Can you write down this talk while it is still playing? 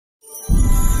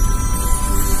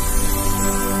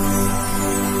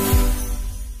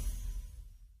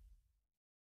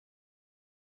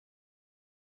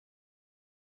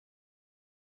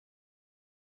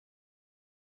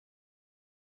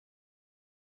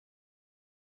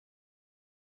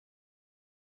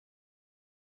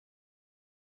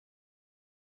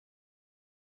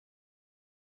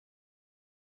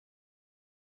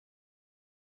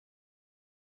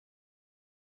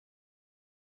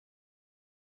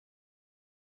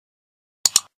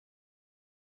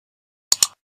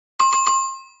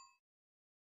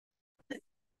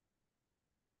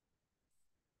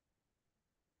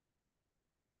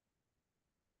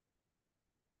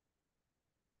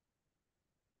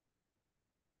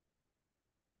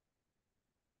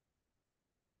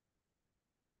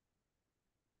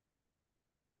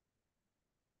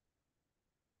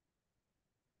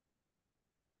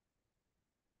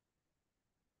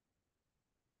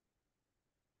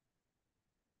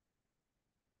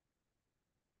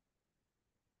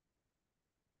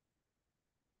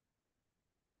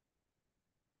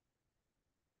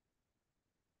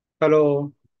Hello.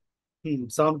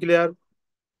 Sound clear?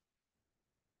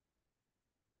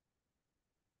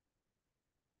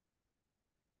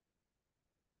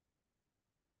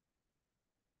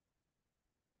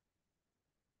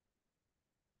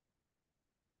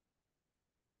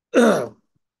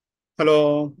 Hello.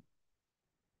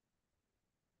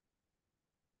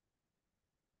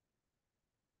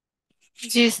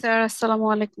 জি sir, আসসালামু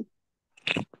আলাইকুম।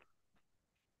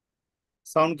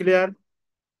 Sound clear?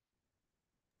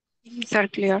 Sir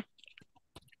clear.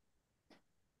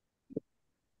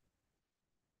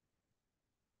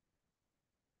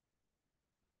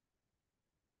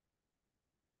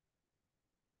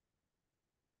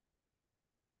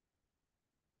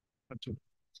 আচ্ছা,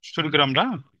 শুরু করি আমরা।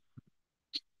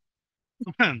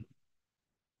 হ্যাঁ।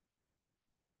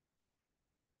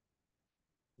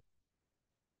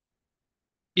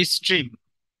 Stream.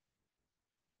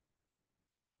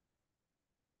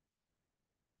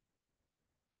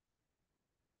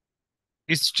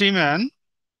 Stream and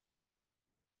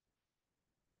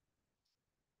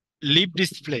leave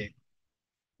display.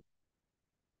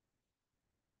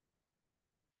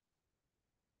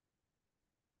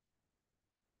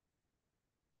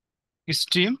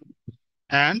 Stream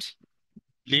and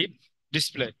leave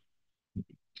display.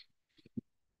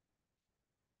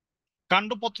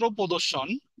 কাণ্ডপত্র প্রদর্শন,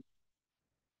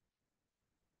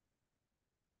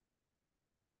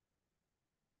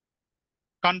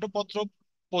 কাণ্ডপত্র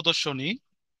প্রদর্শনী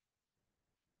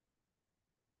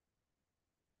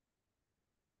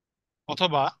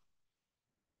অথবা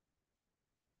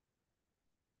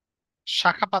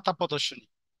শাখা পাতা প্রদর্শনী।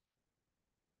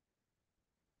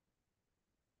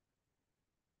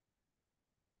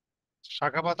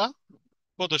 শাখা পাতা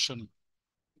প্রদর্শনী।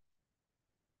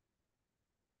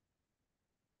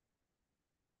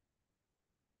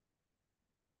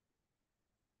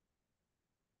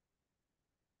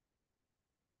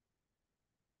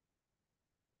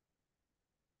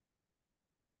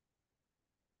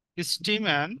 Stream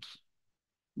and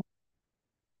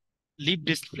leave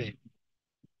display.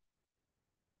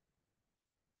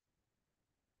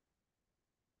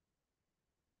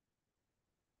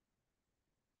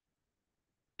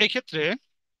 এক্ষেত্রে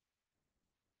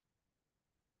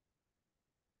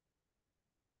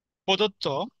প্রদত্ত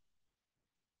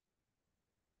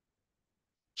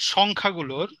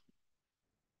সংখ্যাগুলোর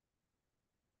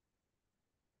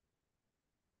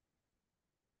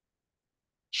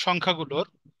সংখ্যাগুলোর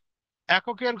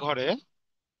এককের ঘরে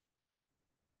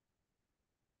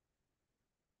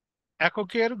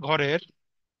এককের ঘরের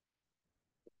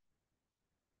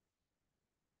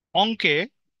অঙ্কে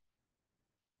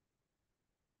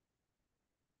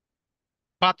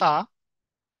পাতা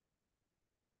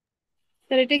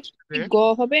স্যার এটা কি হিসেবে। গ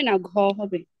হবে না ঘ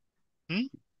হবে? হুম,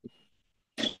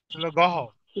 হলো গহ।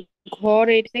 ঘর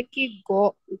এটা কি গ,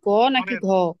 গ নাকি ঘরের ঘ?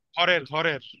 ঘরের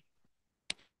ঘরের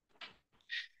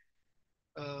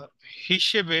আহ,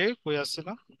 হিসেবে কই আছে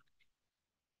না?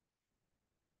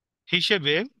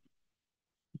 হিসেবে।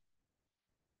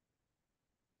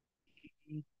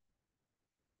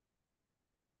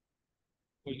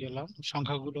 কই গেলাম?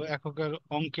 সংখ্যাগুলো এককের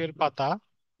অঙ্কের পাতা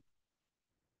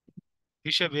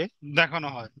হিসেবে দেখানো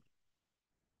হয়।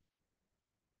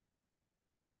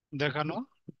 দেখানো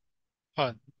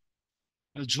হয়।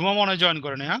 ঝুমা মনে জয়েন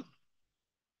করেনি, হ্যাঁ?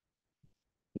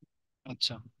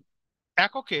 আচ্ছা।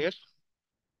 এককের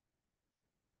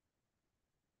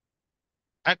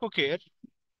এককের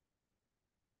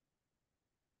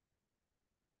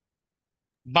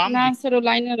বাম না দিক স্যার, ও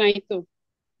লাইনে নাই তো।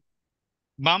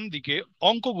 বাম দিকে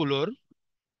অঙ্কগুলোর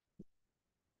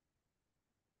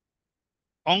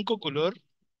অঙ্কগুলোর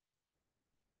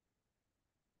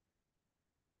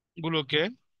গুলোকে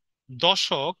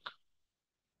দশক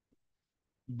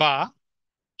বা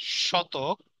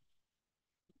শতক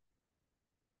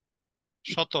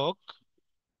শতক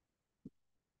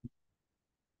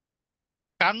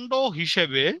কাণ্ড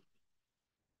হিসেবে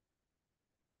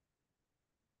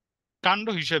কাণ্ড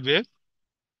হিসেবে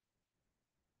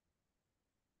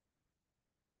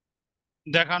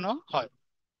দেখানো হয়।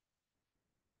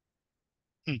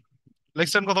 হুম,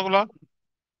 লিখছেন কথাগুলো?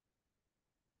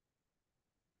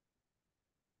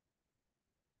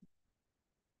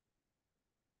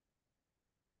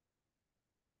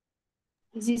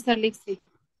 জি স্যার, লিখছি।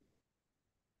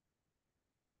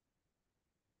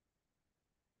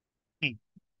 হুম।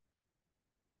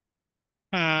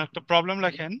 একটা প্রবলেম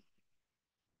লেখেন।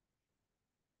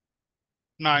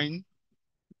 9,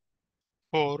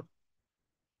 4,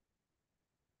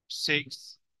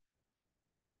 6,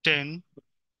 10,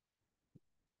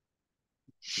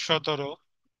 17,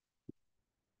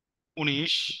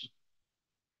 19,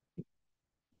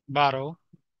 12,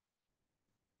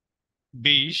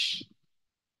 20,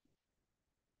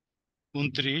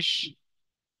 29,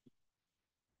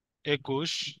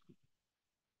 21,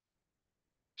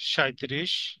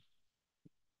 37,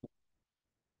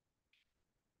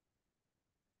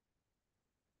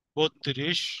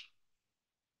 32,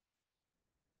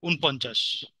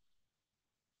 49,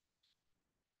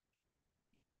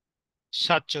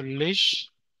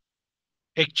 47,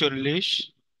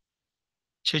 41,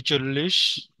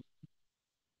 46,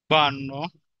 52,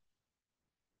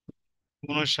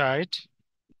 59,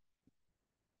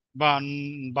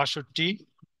 62,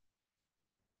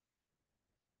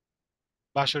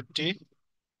 62,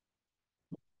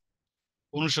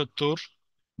 69,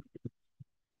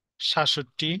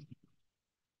 67,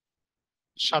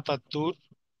 77,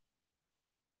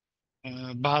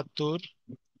 72,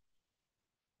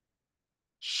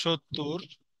 70,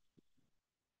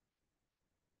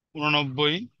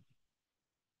 89,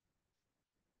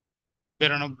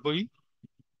 92,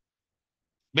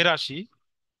 82,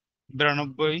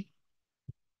 92,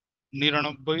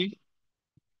 99,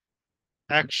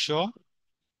 100,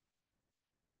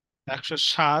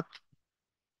 107,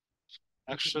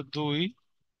 102,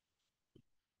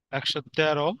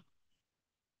 113,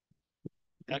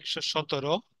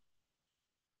 117,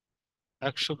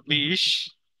 120,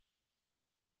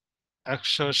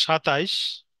 127,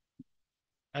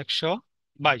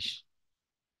 122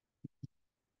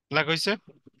 লেখা হয়েছে।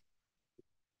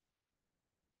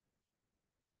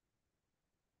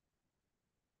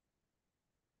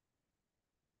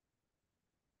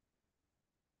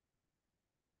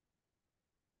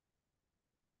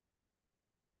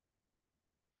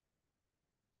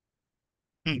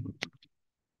 হুম,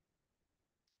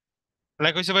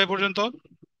 লেখা হয়েছে ভাই পর্যন্ত।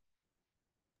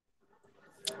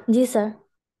 जी सर।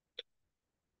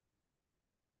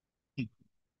 হুম,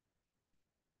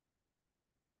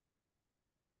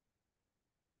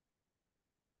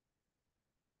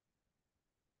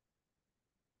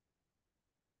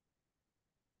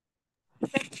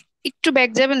 একটু ব্যাক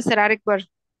যাবেন স্যার আরেকবার,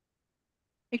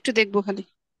 একটু দেখবো খালি।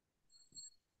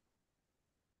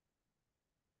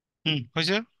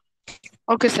 হয়েছে।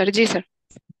 ওকে স্যার, জি স্যার।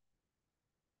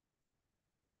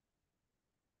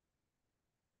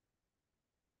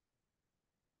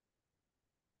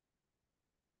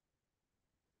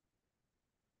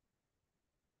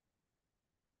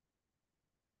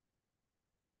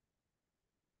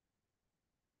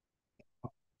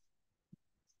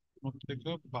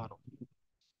 থেকে 12,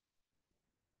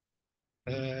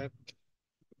 1,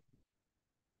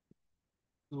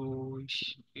 2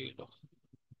 এলো,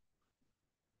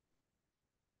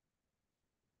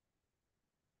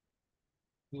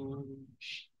 2,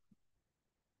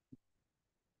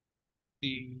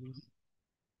 3,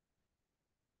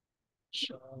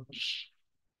 4,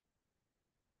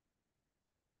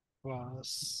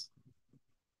 5,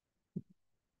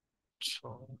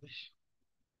 6,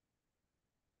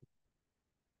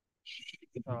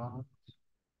 7,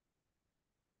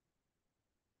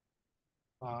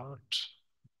 8,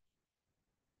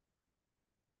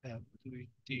 1, 2,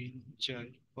 3, 4,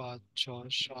 5, 6,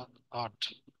 7, 8,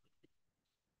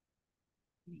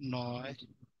 9,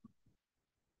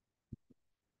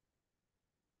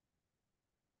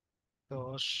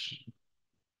 10,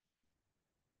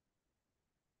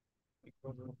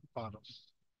 11, 12।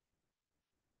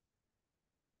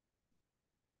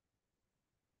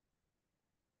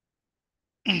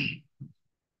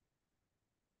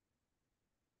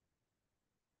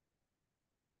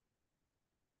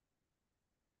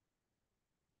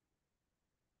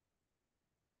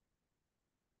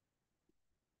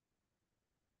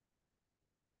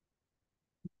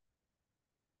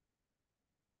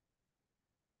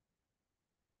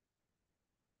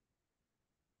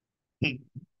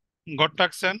 ঘর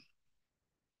টাকছেন।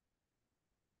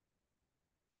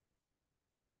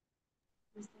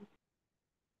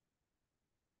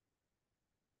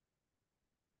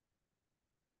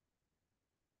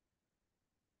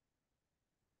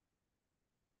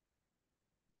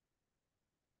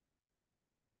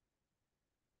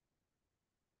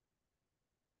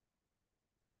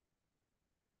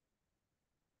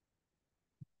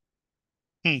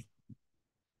 হুম,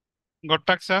 ঘর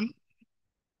টাকছেন।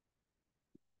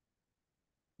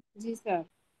 জি স্যার।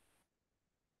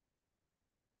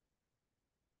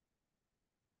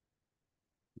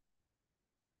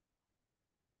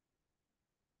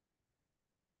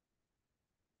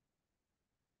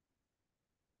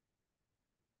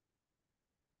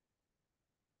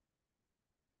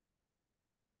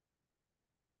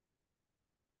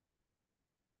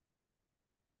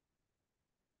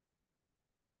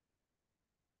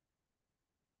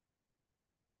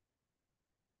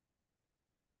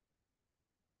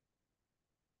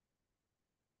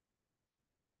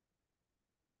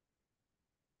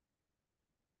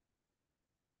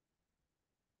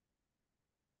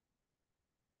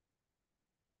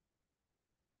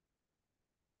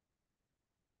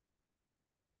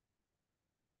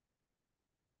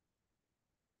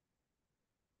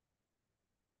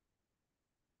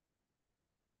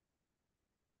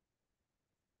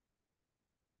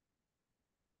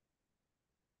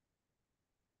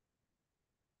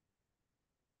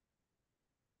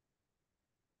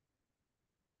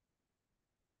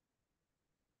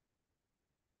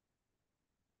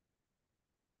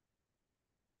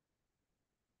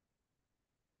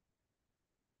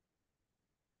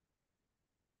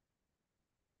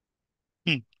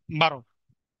 হুম, 12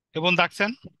 এবং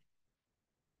দেখছেন।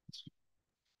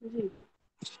 জি।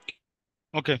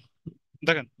 ওকে,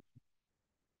 দেখেন,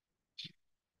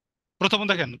 প্রথম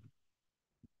দেখেন।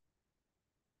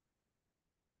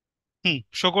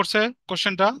 শো করছে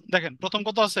কোশ্চেনটা। দেখেন প্রথম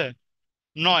কত আছে?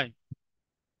 9।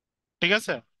 ঠিক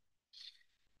আছে,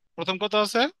 প্রথম কত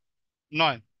আছে?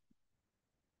 9।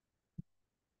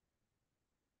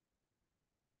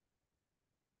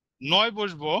 9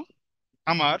 বসবো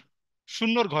আমার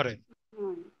শূন্যর ঘরে।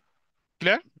 হুম।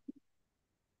 ক্লিয়ার?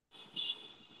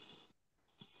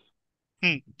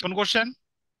 কোন কোশ্চেন?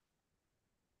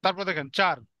 তারপর দেখেন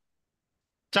 4।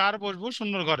 4 বসবো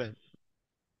শূন্যর ঘরে,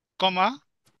 কমা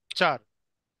 4।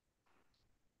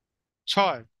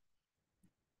 6।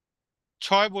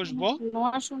 6 বসবো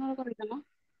নোয়া শোনার করে কেন?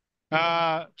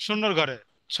 শূন্যর ঘরে,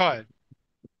 6।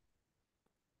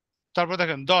 তারপর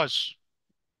দেখেন 10।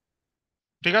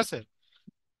 ঠিক আছে,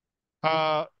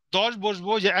 আহ 10 বসবো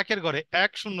ওই যে একের ঘরে,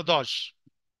 1 0 10।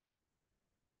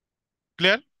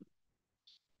 ক্লিয়ার?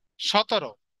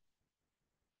 17।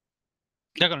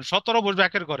 দেখুন 17 বসবে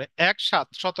একের ঘরে, 1 7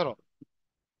 17।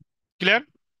 ক্লিয়ার?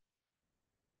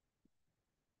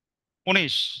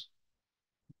 19।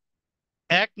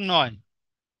 1 9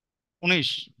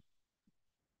 19।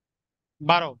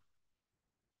 12।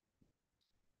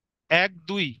 1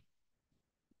 2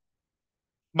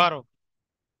 12।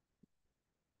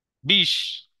 20।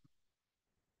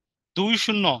 2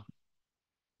 0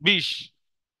 20।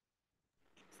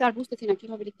 স্যার বুঝতেছি না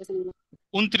কিভাবে লিখতেছেন এগুলো।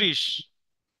 29।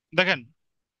 দেখেন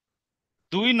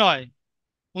 2 9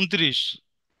 29।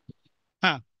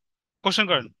 হ্যাঁ, কোশ্চেন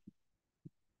করেন।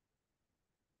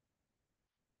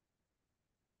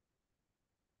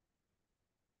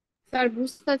 স্যার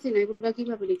বুঝতেছি না এগুলো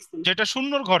কিভাবে লিখছেন। যেটা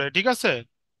শূন্যর ঘরে, ঠিক আছে,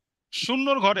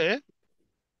 শূন্যর ঘরে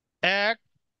 1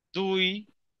 2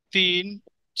 3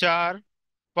 4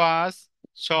 5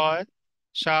 6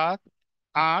 7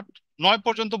 8 9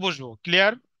 পর্যন্ত বসবো।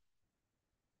 ক্লিয়ার?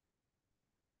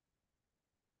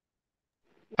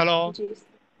 হ্যালো? জি।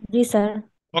 জি স্যার।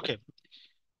 ওকে,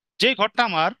 যে ঘরটা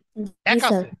আমার জি এক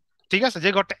স্যার। আছে, ঠিক আছে, যে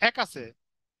ঘরটা এক আছে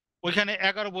ওইখানে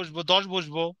 11 বসবো, 10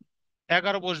 বসবো,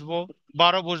 11 বসবো,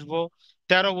 12 বসবো,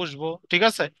 13 বসবো। ঠিক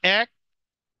আছে, এক,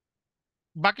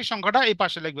 বাকি সংখ্যাটা এই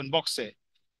পাশে লিখবেন বক্সে।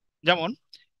 যেমন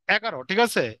 11। ঠিক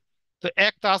আছে, তো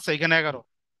এক তো আছে এখানে, 11।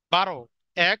 12,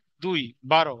 1 2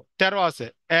 12, 13 আছে,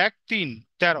 1 3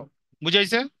 13।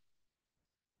 বুঝাইছে?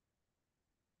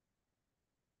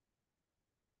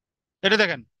 এটা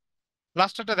দেখেন,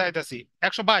 লাস্টটা দেখাইতেছি,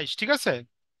 122। ঠিক আছে,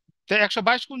 তো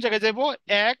 122 কোন জায়গায় যাবো?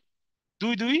 1 2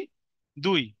 2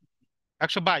 2,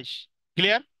 122।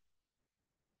 ক্লিয়ার?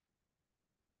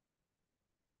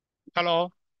 হ্যালো?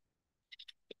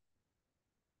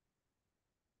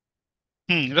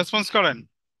 রেসপন্স করেন।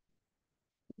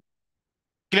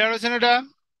 ক্লিয়ার হয়েছে না এটা?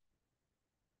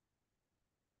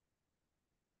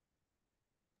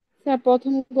 স্যার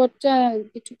প্রথম ঘরটা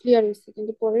একটু ক্লিয়ার হয়েছে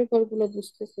কিন্তু পরের ঘরগুলো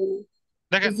বুঝতেছি না।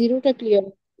 দেখেন জিরোটা ক্লিয়ার।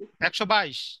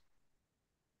 122,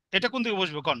 এটা কোন দিকে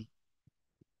বসবে কোন?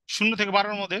 0 থেকে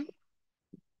 12-র মধ্যে।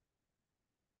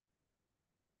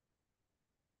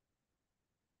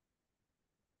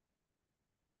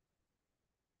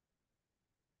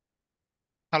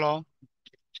 হ্যালো?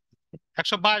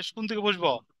 122 কোন দিকে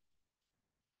বসবো?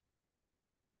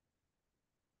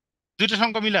 দুইটা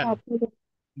সংখ্যা মিলান।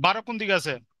 12 কোন দিকে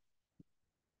আছে?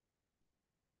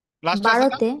 লাস্টে আছে না?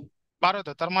 12তে।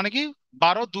 12-তে, তার মানে কি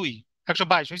 12 2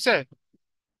 122 হয়েছে।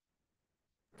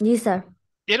 জি স্যার।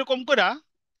 এরকম করে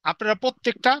আপনারা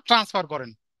প্রত্যেকটা ট্রান্সফার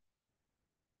করেন।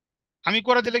 আমি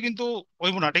করে দিলে কিন্তু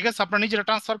হইব না। ঠিক আছে, আপনারা নিজেরা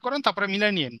ট্রান্সফার করেন, তারপরে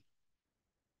মিলাই নিয়েন।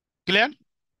 ক্লিয়ার?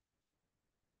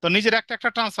 তো নিজের একটা একটা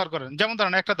ট্রান্সফার করেন। যেমন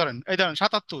ধরেন একটা ধরেন, এই ধরেন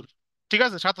 77। ঠিক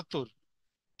আছে, 77।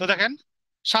 তো দেখেন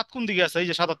 7 কোন দিকে আছে? এই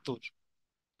যে 77।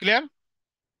 ক্লিয়ার?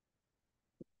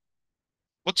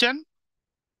 বুঝছেন?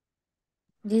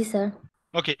 জি স্যার।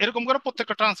 ওকে, এরকম করে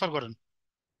প্রত্যেকটা ট্রান্সফার করেন।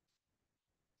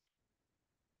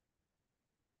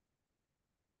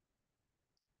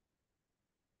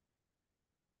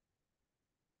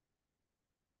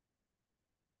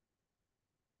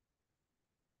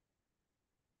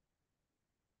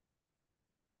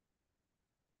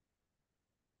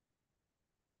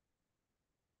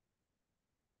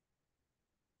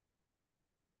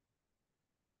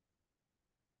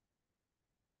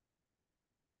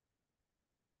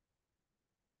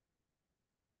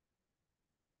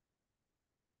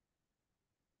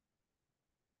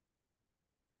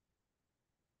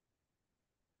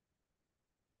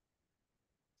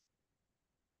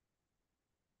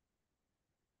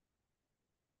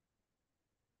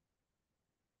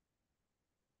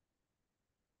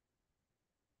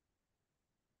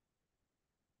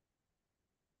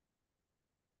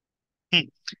 হুম,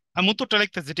 আমি উত্তরটা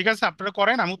লিখতেছি, ঠিক আছে, আপনারা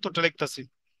করেন, আমি উত্তরটা লিখতেছি।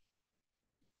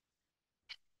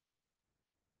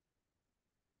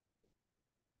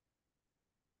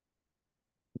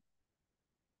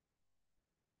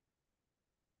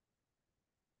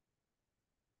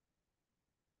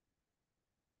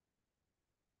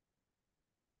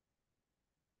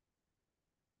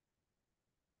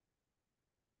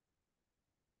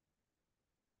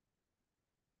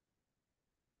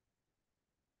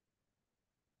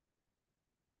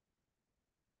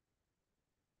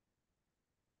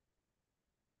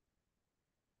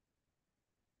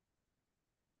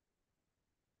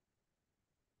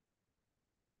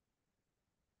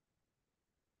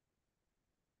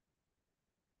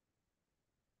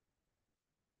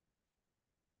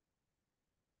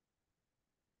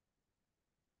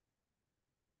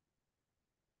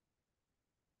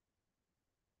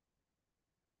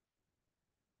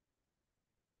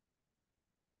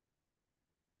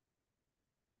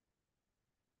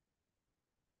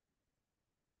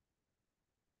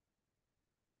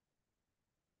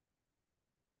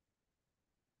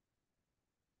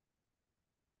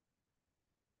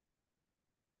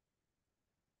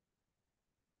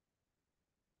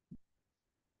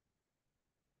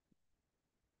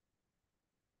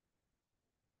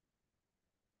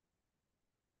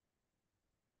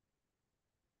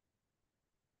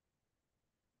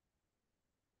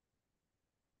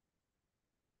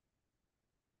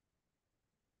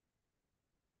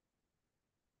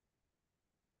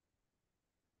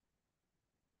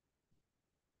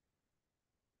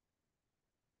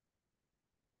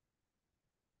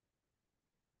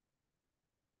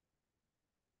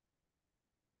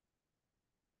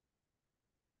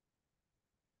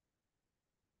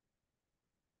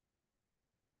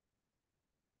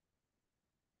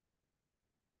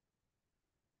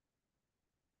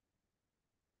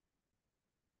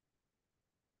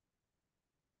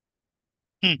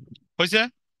 হুম, হয়েছে।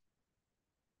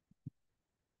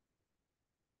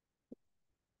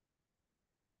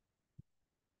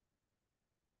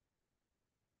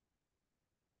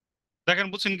 দেখেন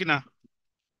বুঝছেন কিনা।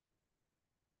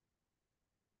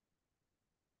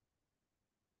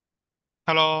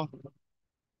 হ্যালো।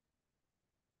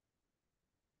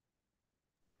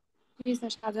 জি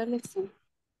স্যার, সাজা লিখছেন।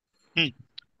 হুম,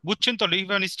 বুঝছেন তো লিভ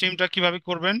অ্যান্ড স্ট্রিমটা কিভাবে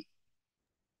করবেন?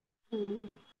 হুম।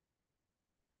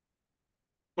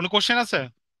 কোনো কোশ্চেন আছে?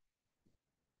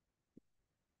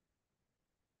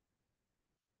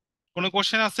 কোনো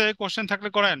কোশ্চেন আছে? কোশ্চেন থাকলে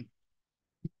করেন।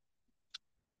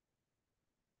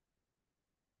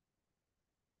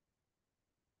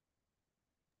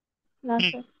 না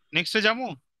হুম, স্যার। নেক্সটে যাবো।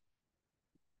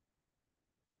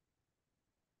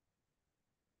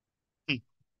 হুম,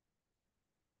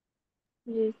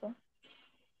 জি sir.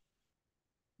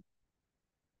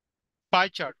 Pie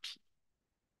chart.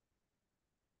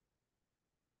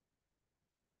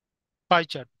 Pie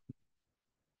chart.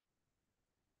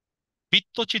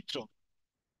 বৃত্তচিত্র।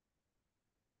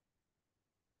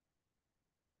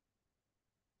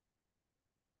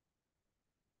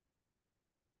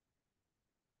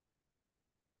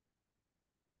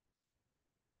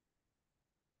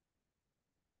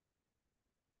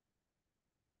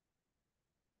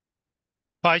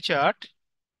 Pie chart,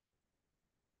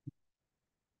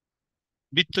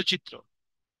 বৃত্তচিত্র।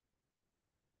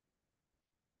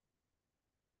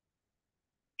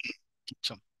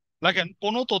 আচ্ছা, দেখেন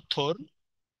কোন তথ্যর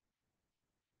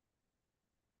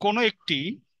কোন একটি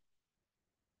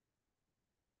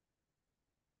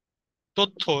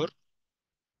তথ্যর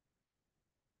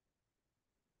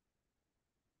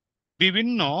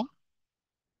বিভিন্ন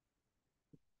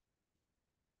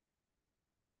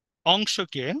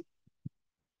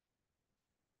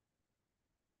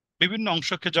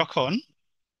অংশকে যখন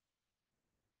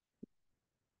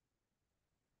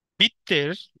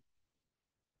বৃত্তের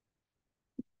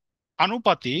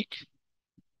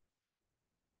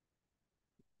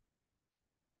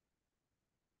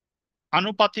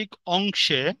আনুপাতিক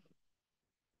অংশে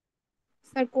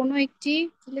স্যার কোনো একটি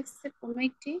কি লিখছে স্যার? কোনো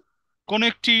একটি কোন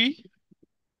একটি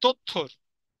তথ্যর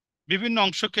বিভিন্ন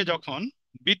অংশকে যখন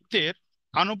বৃত্তের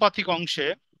আনুপাতিক অংশে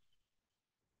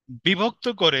বিভক্ত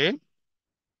করে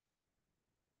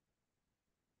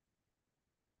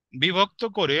বিভক্ত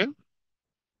করে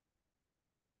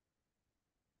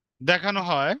দেখানো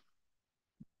হয়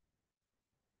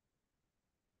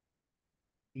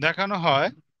দেখানো হয়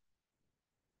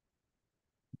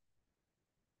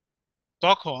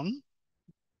তখন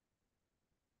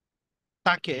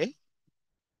তাকে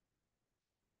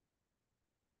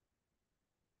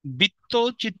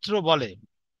বৃত্তচিত্র বলে।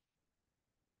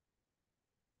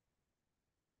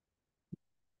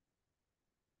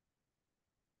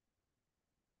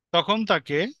 তখন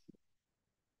তাকে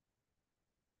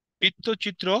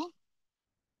বৃত্তচিত্র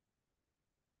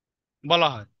বলা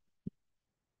হয়।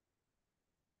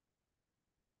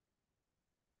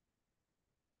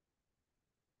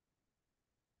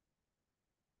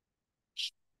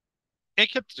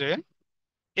 এক্ষেত্রে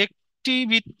একটি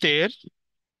বৃত্তের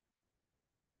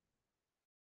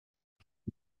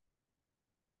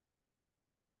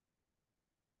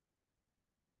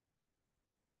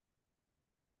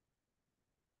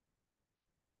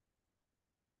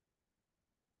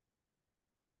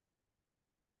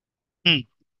হুম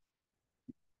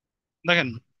দেখেন,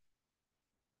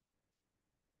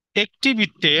 একটি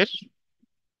বৃত্তের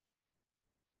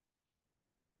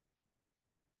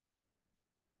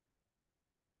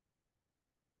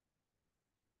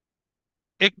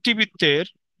একটি বৃত্তের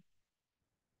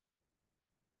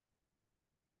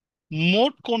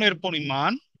মোট কোণের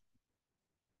পরিমাণ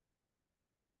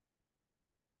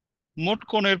মোট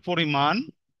কোণের পরিমাণ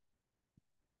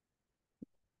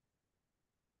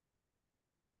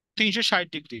 360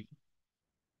 ডিগ্রি।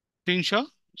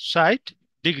 360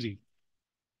 ডিগ্রি।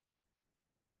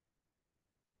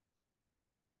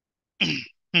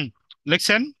 হুম,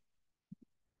 লিখছেন?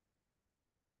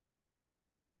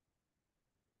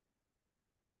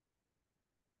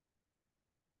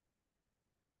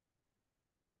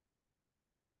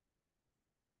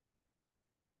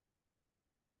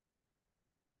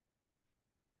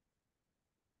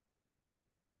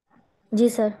 जी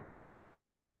सर।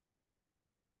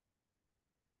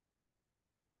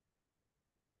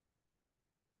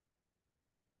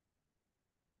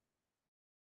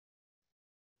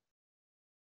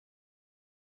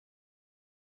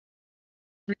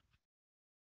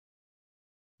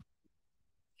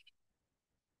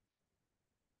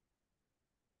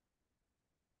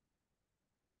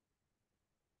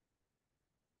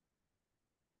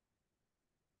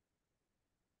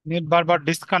 নেট বারবার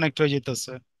ডিসকানেক্ট হয়ে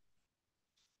যেতেছে।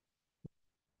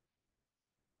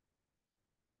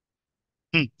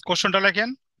 কোশ্চেনটা লেখেন,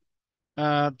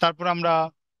 তারপর আমরা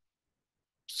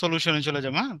সলিউশনে চলে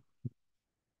যাবো। হ্যাঁ,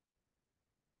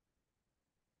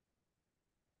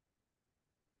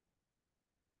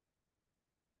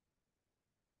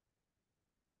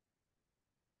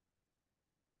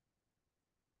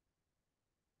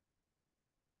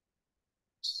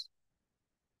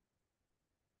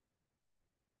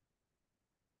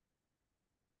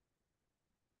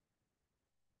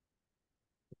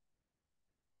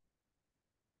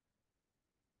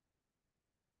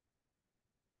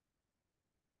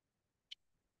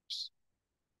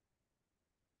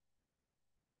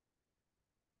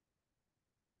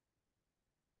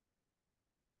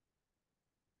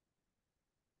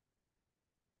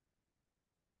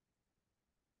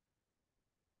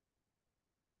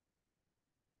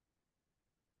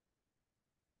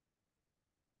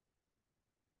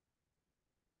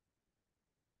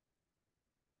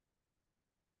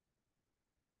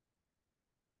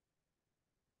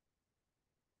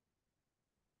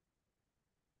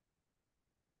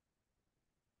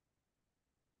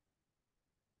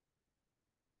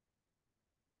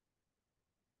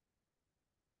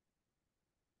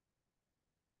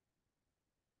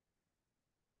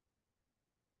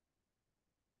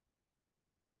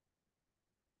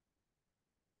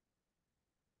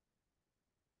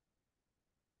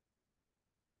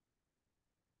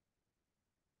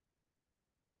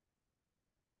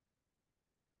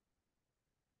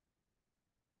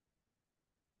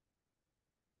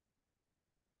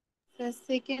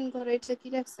 সেকেন্ড ঘরে এটা কি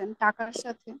রাখছেন টাকার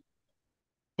সাথে?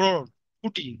 ক্রোড়,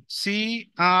 কোটি,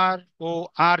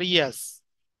 CRORES।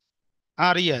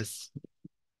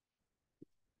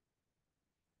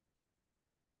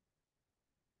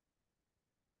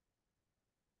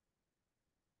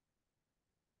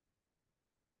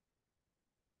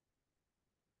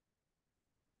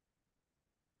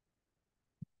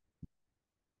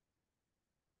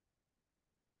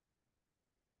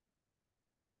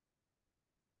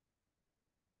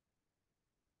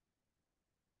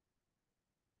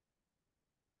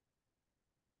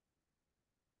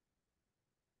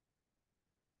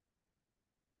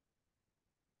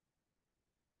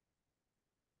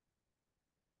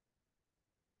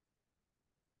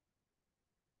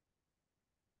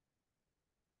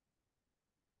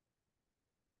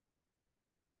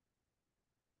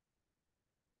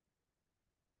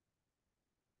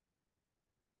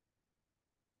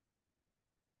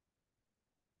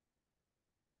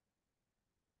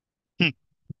 হুম,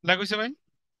 লেখা হয়েছে ভাই?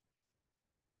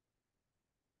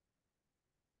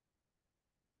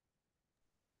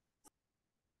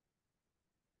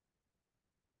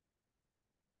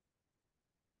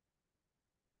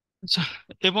 আচ্ছা,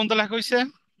 এ পর্যন্ত লেখা হয়েছে।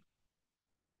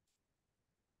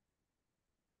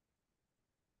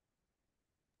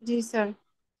 জি স্যার।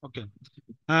 ওকে।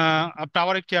 আপনি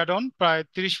আবার একটি অ্যাড অন প্রায়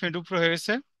 30 মিনিট উপরে হয়ে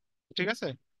গেছে, ঠিক আছে।